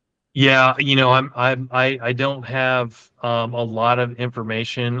 Yeah, you know, I don't have a lot of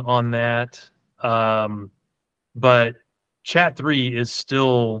information on that. But chat 3 is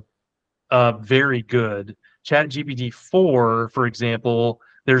still very good. Chat GPT 4, for example,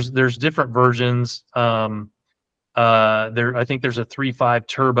 there's different versions. I think there's a 3.5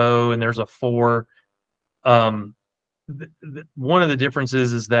 turbo and there's a 4. One of the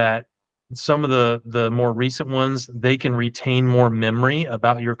differences is that some of the more recent ones, they can retain more memory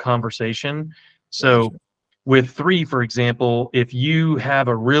about your conversation. So Gotcha. with 3, for example, if you have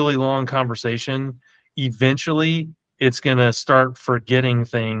a really long conversation, eventually it's going to start forgetting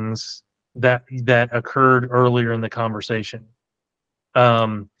things that occurred earlier in the conversation.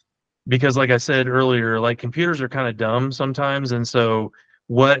 Because like I said earlier, like computers are kind of dumb sometimes, and so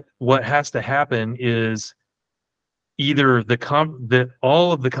what has to happen is either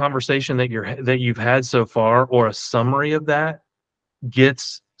all of the conversation that you've had so far, or a summary of that,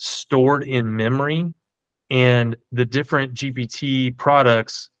 gets stored in memory, and the different GPT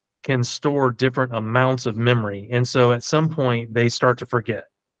products can store different amounts of memory, and so at some point they start to forget.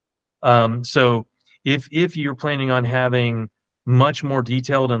 So if you're planning on having much more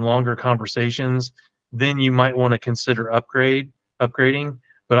detailed and longer conversations, then you might want to consider upgrading.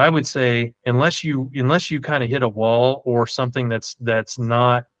 But I would say unless you kind of hit a wall or something that's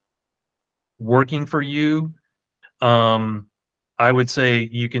not working for you, I would say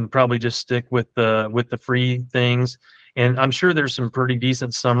you can probably just stick with the free things. And I'm sure there's some pretty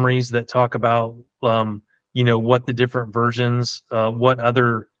decent summaries that talk about what the different versions, what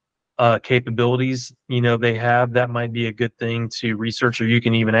other capabilities they have. That might be a good thing to research, or you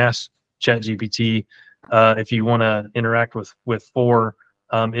can even ask ChatGPT if you want to interact with 4.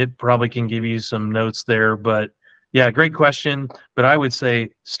 It probably can give you some notes there. But yeah, great question. But I would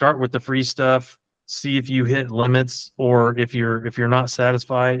say start with the free stuff, see if you hit limits, or if you're not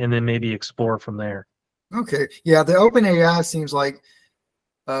satisfied, and then maybe explore from there. Okay. Yeah, the OpenAI seems like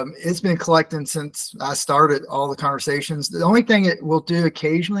it's been collecting since I started all the conversations. The only thing it will do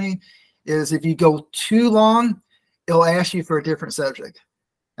occasionally is if you go too long, it'll ask you for a different subject.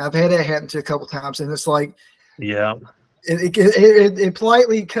 I've had that happen to a couple times, and it's like, Yeah. It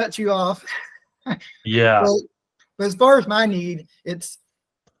politely cuts you off. Yeah. But as far as my need,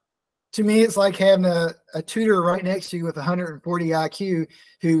 to me, it's like having a tutor right next to you with 140 IQ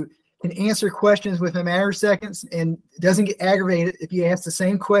who can answer questions within a matter of seconds and doesn't get aggravated if you ask the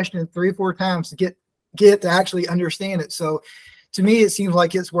same question 3 or 4 times to get to actually understand it. So to me, it seems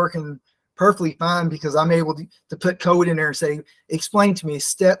like it's working perfectly fine because I'm able to put code in there and say, explain to me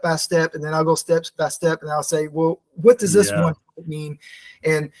step by step, and then I'll go step by step, and I'll say, well, what does this one mean?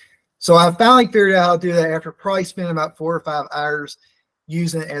 And so I finally figured out how to do that after probably spending about 4 or 5 hours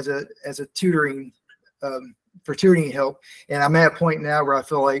using it as a tutoring for tutoring help. And I'm at a point now where I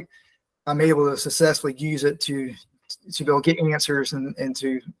feel like I'm able to successfully use it to be able to get answers and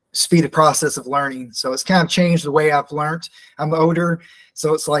to speed the process of learning. So it's kind of changed the way I've learned. I'm older,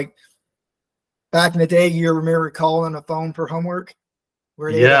 so it's like back in the day, you remember calling a phone for homework,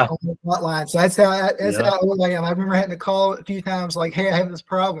 where they had a homework hotline. So that's how old I am. I remember having to call a few times, like, hey, I have this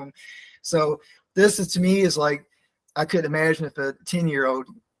problem. So this is, to me, is like, I couldn't imagine if a 10-year-old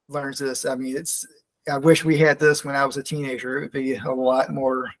learns this. I mean, I wish we had this when I was a teenager. It would be a lot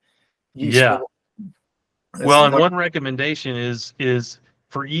more useful. Yeah. Well, and one recommendation is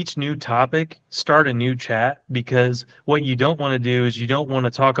for each new topic, start a new chat, because what you don't want to do is you don't want to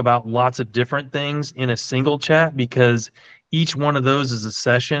talk about lots of different things in a single chat, because each one of those is a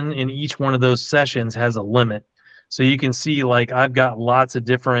session, and each one of those sessions has a limit. So you can see, like, I've got lots of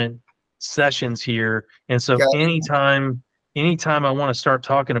different sessions here, and so anytime I want to start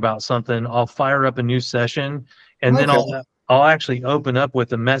talking about something, I'll fire up a new session, and then I'll actually open up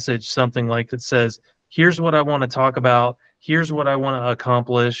with a message, something like that says, here's what I want to talk about, here's what I want to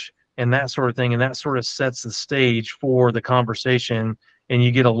accomplish, and that sort of thing. And that sort of sets the stage for the conversation, and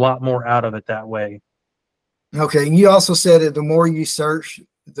you get a lot more out of it that way. Okay. And you also said that the more you search,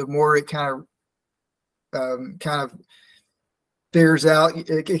 the more it kind of figures out.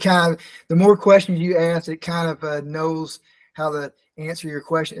 The more questions you ask, it kind of knows how to answer your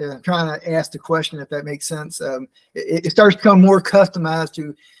question. I'm trying to ask the question, if that makes sense. It starts to become more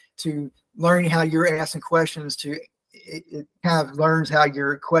customized to learning how you're asking questions. It kind of learns how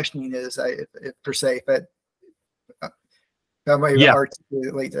your questioning is, per se. But I might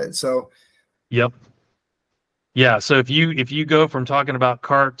articulate that. So. Yep. Yeah. So if you go from talking about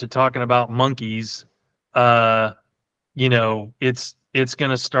cart to talking about monkeys, it's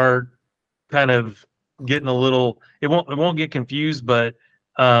going to start kind of getting a little, it won't get confused, but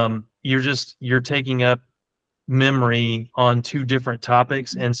you're taking up memory on two different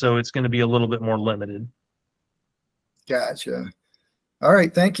topics, and so it's going to be a little bit more limited. Gotcha. All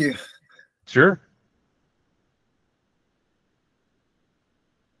right, thank you. Sure.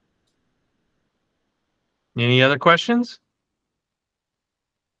 Any other questions?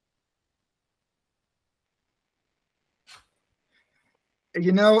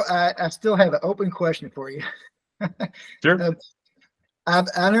 You know, I still have an open question for you. Sure. I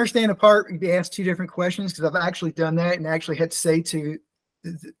understand the part you asked two different questions, because I've actually done that and actually had to say to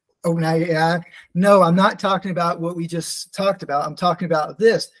OpenAI, no, I'm not talking about what we just talked about. I'm talking about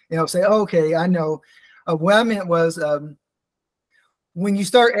this. And I'll say, oh, okay, I know. What I meant was when you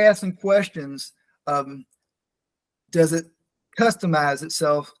start asking questions, does it customize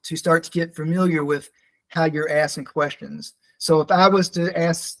itself to start to get familiar with how you're asking questions? So if I was to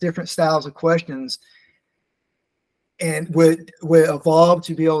ask different styles of questions, and would evolve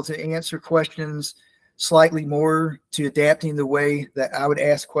to be able to answer questions slightly more to adapting the way that I would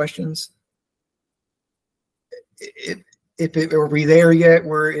ask questions? Are we there yet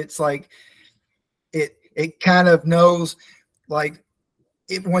where it's like it kind of knows, like,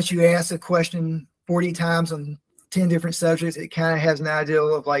 once you ask a question 40 times on 10 different subjects, it kind of has an idea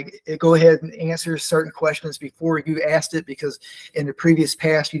of like, it go ahead and answer certain questions before you asked it, because in the previous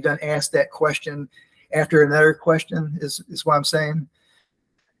past you done asked that question after another question, is what I'm saying?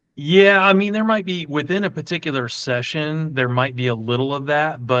 Yeah, I mean, there might be within a particular session, there might be a little of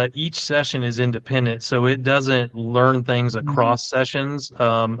that, but each session is independent, so it doesn't learn things across sessions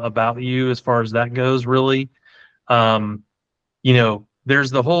about you as far as that goes, really. You know,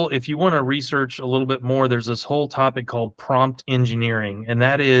 there's the whole, if you want to research a little bit more, there's this whole topic called prompt engineering, and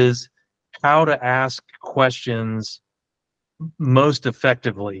that is how to ask questions most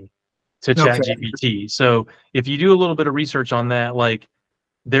effectively to ChatGPT. So if you do a little bit of research on that, like,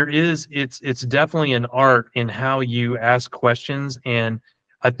 it's definitely an art in how you ask questions. And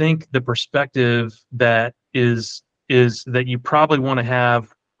I think the perspective that is that you probably want to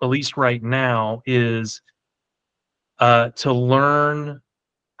have, at least right now, is to learn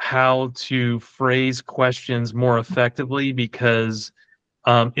how to phrase questions more effectively, because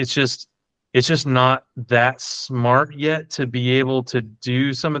it's just not that smart yet to be able to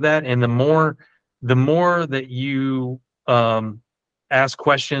do some of that. And the more that you ask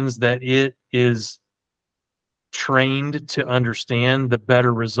questions that it is trained to understand, the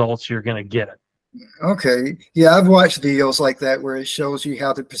better results you're going to get. Okay. Yeah, I've watched videos like that where it shows you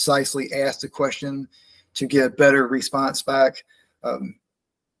how to precisely ask the question to get a better response back.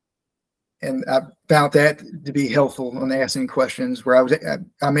 And I found that to be helpful on asking questions, where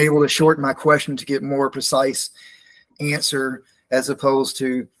I'm able to shorten my question to get more precise answer, as opposed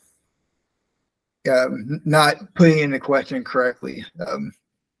to not putting in the question correctly.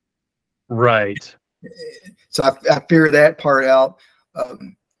 Right. So I figured that part out.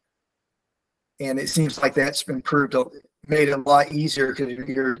 And it seems like that's improved, made it a lot easier, because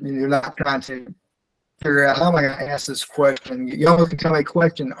you're not trying to figure out, how am I going to ask this question? You almost become a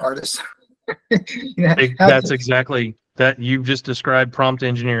question artist. That's exactly that. You've just described prompt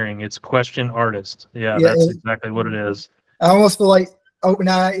engineering. It's question artist. Yeah, that's exactly what it is. I almost feel like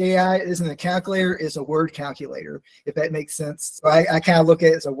OpenAI isn't a calculator, it's a word calculator, if that makes sense. So I kind of look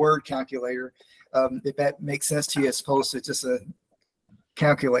at it as a word calculator, if that makes sense to you, as opposed to just a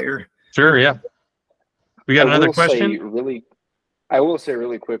calculator. Sure, yeah. We got another question? I will say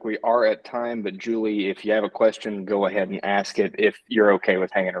really quick, we are at time, but Julie, if you have a question, go ahead and ask it, if you're okay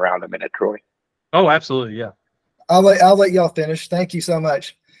with hanging around a minute, Troy. Oh, absolutely, yeah. I'll let y'all finish. Thank you so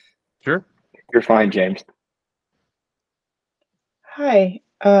much. Sure. You're fine, James. Hi.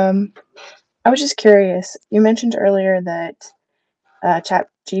 I was just curious. You mentioned earlier that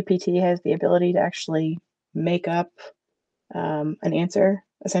ChatGPT has the ability to actually make up an answer,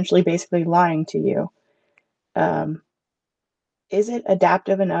 essentially basically lying to you. Is it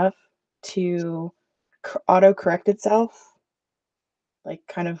adaptive enough to auto-correct itself, like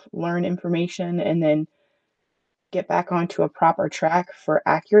kind of learn information and then get back onto a proper track for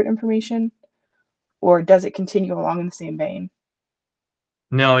accurate information? Or does it continue along in the same vein?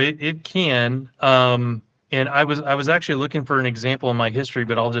 No, it can. And I was actually looking for an example in my history,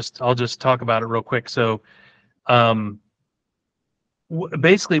 but I'll just talk about it real quick. So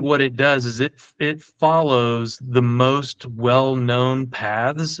basically what it does is it follows the most well-known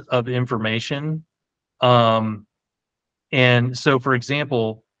paths of information. And so, for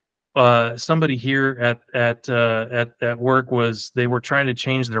example, somebody here at work they were trying to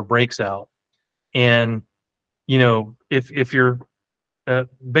change their brakes out. And, you know, if you're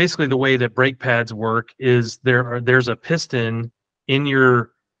basically the way that brake pads work is there's a piston in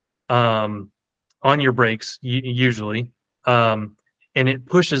your on your brakes usually, and it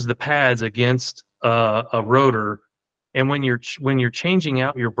pushes the pads against a rotor. And when you're changing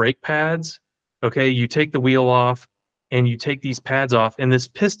out your brake pads, okay, you take the wheel off and you take these pads off, and this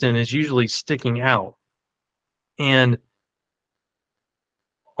piston is usually sticking out. And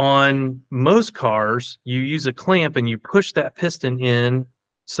on most cars, you use a clamp and you push that piston in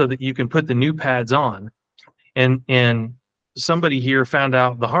so that you can put the new pads on. And somebody here found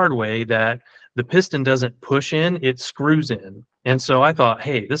out the hard way that the piston doesn't push in, it screws in. And so I thought,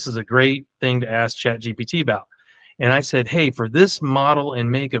 hey, this is a great thing to ask ChatGPT about. And I said, hey, for this model and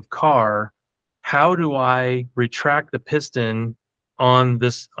make of car, how do I retract the piston on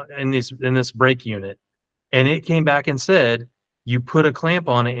this in this brake unit? And it came back and said, you put a clamp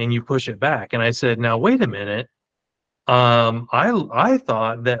on it and you push it back. And I said, now wait a minute. I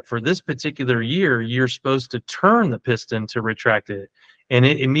thought that for this particular year, you're supposed to turn the piston to retract it. And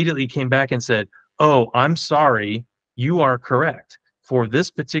it immediately came back and said, oh, I'm sorry, you are correct. For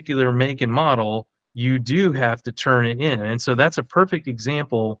this particular make and model, you do have to turn it in. And so that's a perfect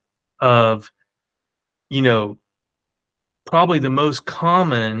example of, you know, probably the most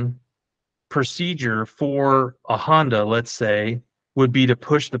common procedure for a Honda, let's say, would be to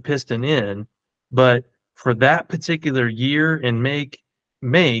push the piston in. But for that particular year and make,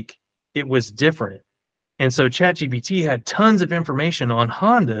 it was different. And so ChatGPT had tons of information on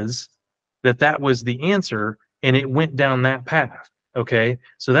Hondas that was the answer, and it went down that path. Okay,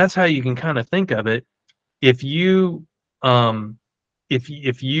 so that's how you can kind of think of it. If you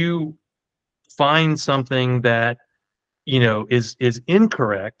if you find something that is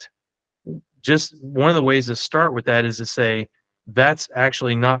incorrect, just one of the ways to start with that is to say, that's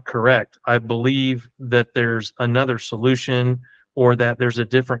actually not correct. I believe that there's another solution or that there's a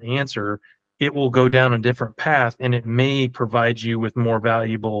different answer. It will go down a different path and it may provide you with more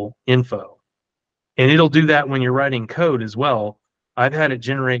valuable info. And it'll do that when you're writing code as well. I've had it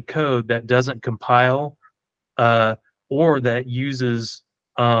generate code that doesn't compile or that uses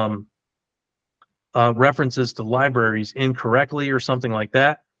references to libraries incorrectly or something like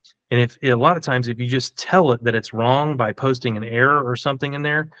that. And if a lot of times, if you just tell it that it's wrong by posting an error or something in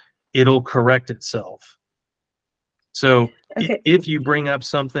there, it'll correct itself. So if you bring up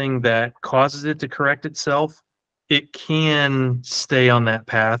something that causes it to correct itself, it can stay on that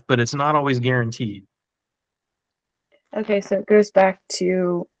path, but it's not always guaranteed. Okay, so it goes back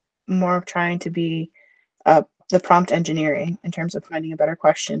to more of trying to be the prompt engineering in terms of finding a better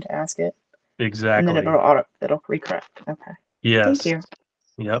question to ask it. Exactly. And then it'll recorrect. Okay. Yes. Thank you.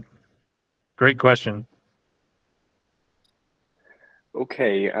 Yep. Great question.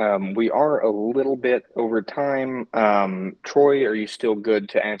 Okay, we are a little bit over time. Troy, are you still good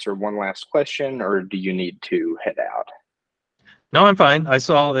to answer one last question, or do you need to head out? No, I'm fine. I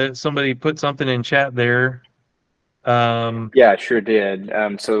saw that somebody put something in chat there. Yeah, sure did.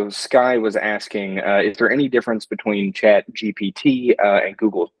 So Sky was asking, is there any difference between ChatGPT and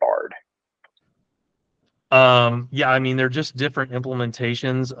Google's Bard? Yeah, I mean, they're just different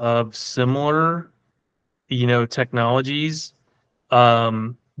implementations of similar, technologies.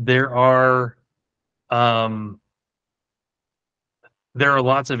 There are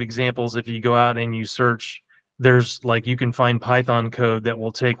lots of examples. If you go out and you search, there's like, you can find Python code that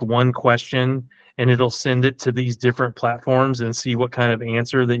will take one question and it'll send it to these different platforms and see what kind of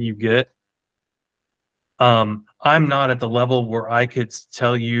answer that you get. I'm not at the level where I could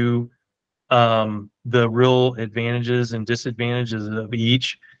tell you the real advantages and disadvantages of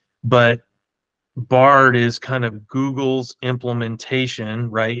each, but Bard is kind of Google's implementation,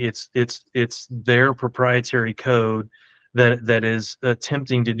 right? It's their proprietary code that is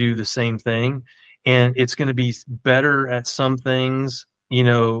attempting to do the same thing, and it's going to be better at some things,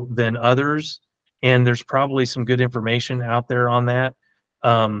 than others. And there's probably some good information out there on that.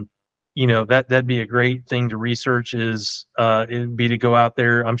 That'd be a great thing to research. It'd be to go out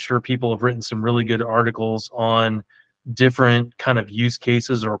there. I'm sure people have written some really good articles on different kind of use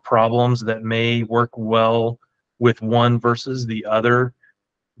cases or problems that may work well with one versus the other.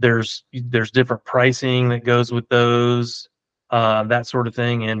 There's different pricing that goes with those, that sort of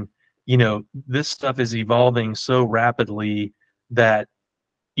thing. And this stuff is evolving so rapidly that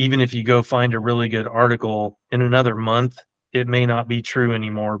even if you go find a really good article in another month, it may not be true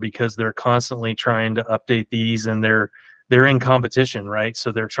anymore because they're constantly trying to update these, and they're in competition, right?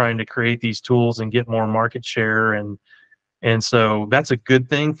 So they're trying to create these tools and get more market share. And so that's a good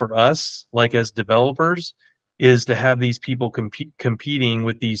thing for us, like as developers, is to have these people competing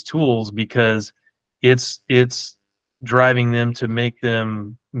with these tools, because it's driving them to make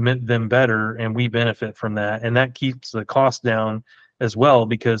them better, and we benefit from that, and that keeps the cost down as well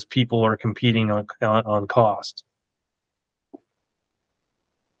because people are competing on cost.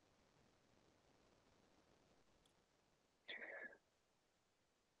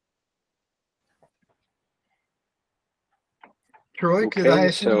 Troy, could Okay, I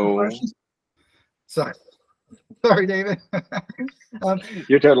ask you some so questions? Sorry, David.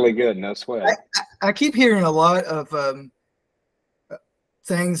 you're totally good. No sweat. I keep hearing a lot of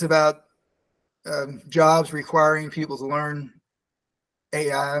things about jobs requiring people to learn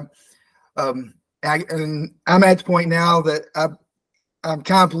AI. And I'm at the point now that I'm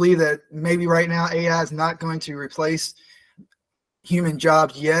kind of believe that maybe right now AI is not going to replace human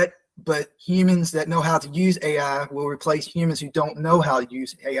jobs yet, but humans that know how to use AI will replace humans who don't know how to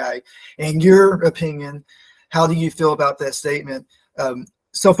use AI. In your opinion, how do you feel about that statement?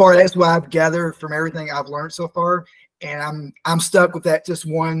 So far, that's what I've gathered from everything I've learned so far, and I'm stuck with that just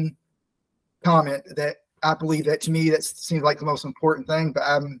one comment that I believe that to me that seems like the most important thing. But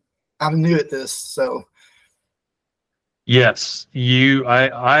I'm new at this, so. Yes,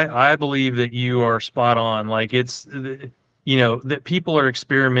 I believe that you are spot on. Like it's, you know, that people are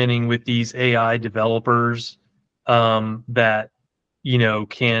experimenting with these AI developers that, you know,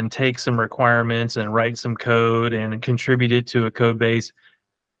 can take some requirements and write some code and contribute it to a code base.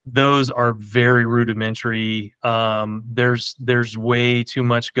 Those are very rudimentary. There's way too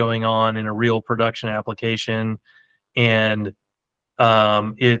much going on in a real production application, and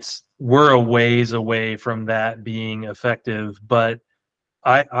we're a ways away from that being effective. But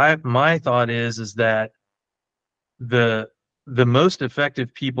my thought is that the most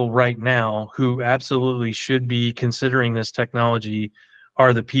effective people right now who absolutely should be considering this technology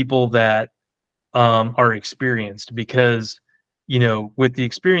are the people that are experienced, because you know, with the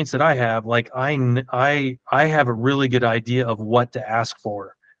experience that I have, like I have a really good idea of what to ask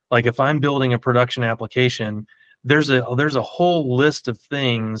for. Like if I'm building a production application, there's a whole list of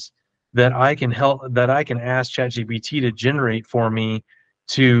things that I can ask ChatGPT to generate for me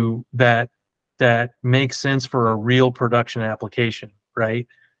to that makes sense for a real production application, right?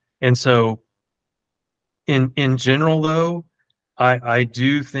 And so in general though, I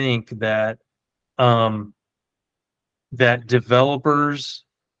do think that um that developers,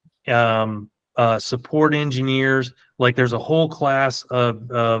 support engineers, like there's a whole class of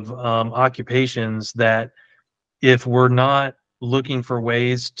occupations that if we're not looking for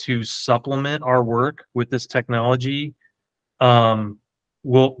ways to supplement our work with this technology,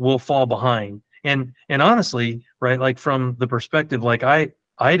 we'll fall behind. And honestly, right, like from the perspective, like I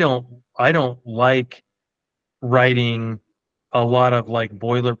don't like writing a lot of like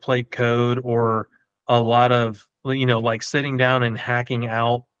boilerplate code or a lot of, you know, like sitting down and hacking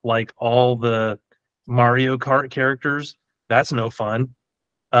out like all the Mario Kart characters. That's no fun.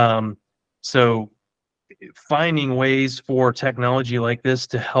 Um, so finding ways for technology like this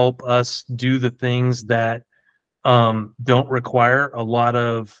to help us do the things that don't require a lot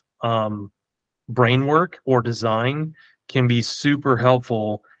of brain work or design can be super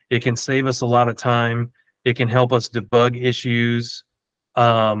helpful. It can save us a lot of time. It can help us debug issues.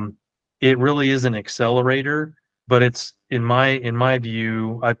 It really is an accelerator, but it's in my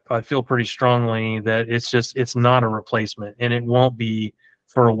view, I feel pretty strongly that it's not a replacement, and it won't be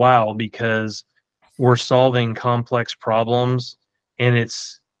for a while because we're solving complex problems, and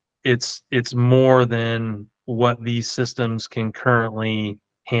it's more than what these systems can currently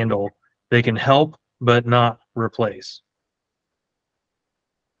handle. They can help, but not replace.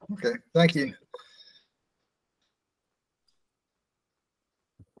 Okay, thank you.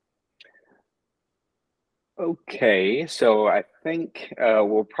 Okay, so I think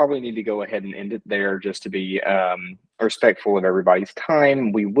we'll probably need to go ahead and end it there just to be respectful of everybody's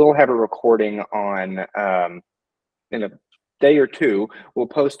time. We will have a recording on in a day or two. We'll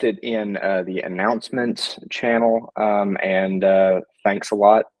post it in the announcements channel. And thanks a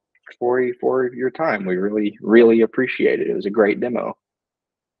lot for your time. We really appreciate it. It was a great demo.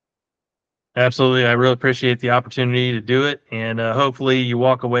 Absolutely, I really appreciate the opportunity to do it, and hopefully you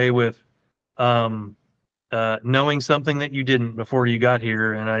walk away with knowing something that you didn't before you got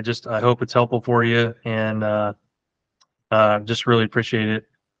here. And I hope it's helpful for you, and just really appreciate it.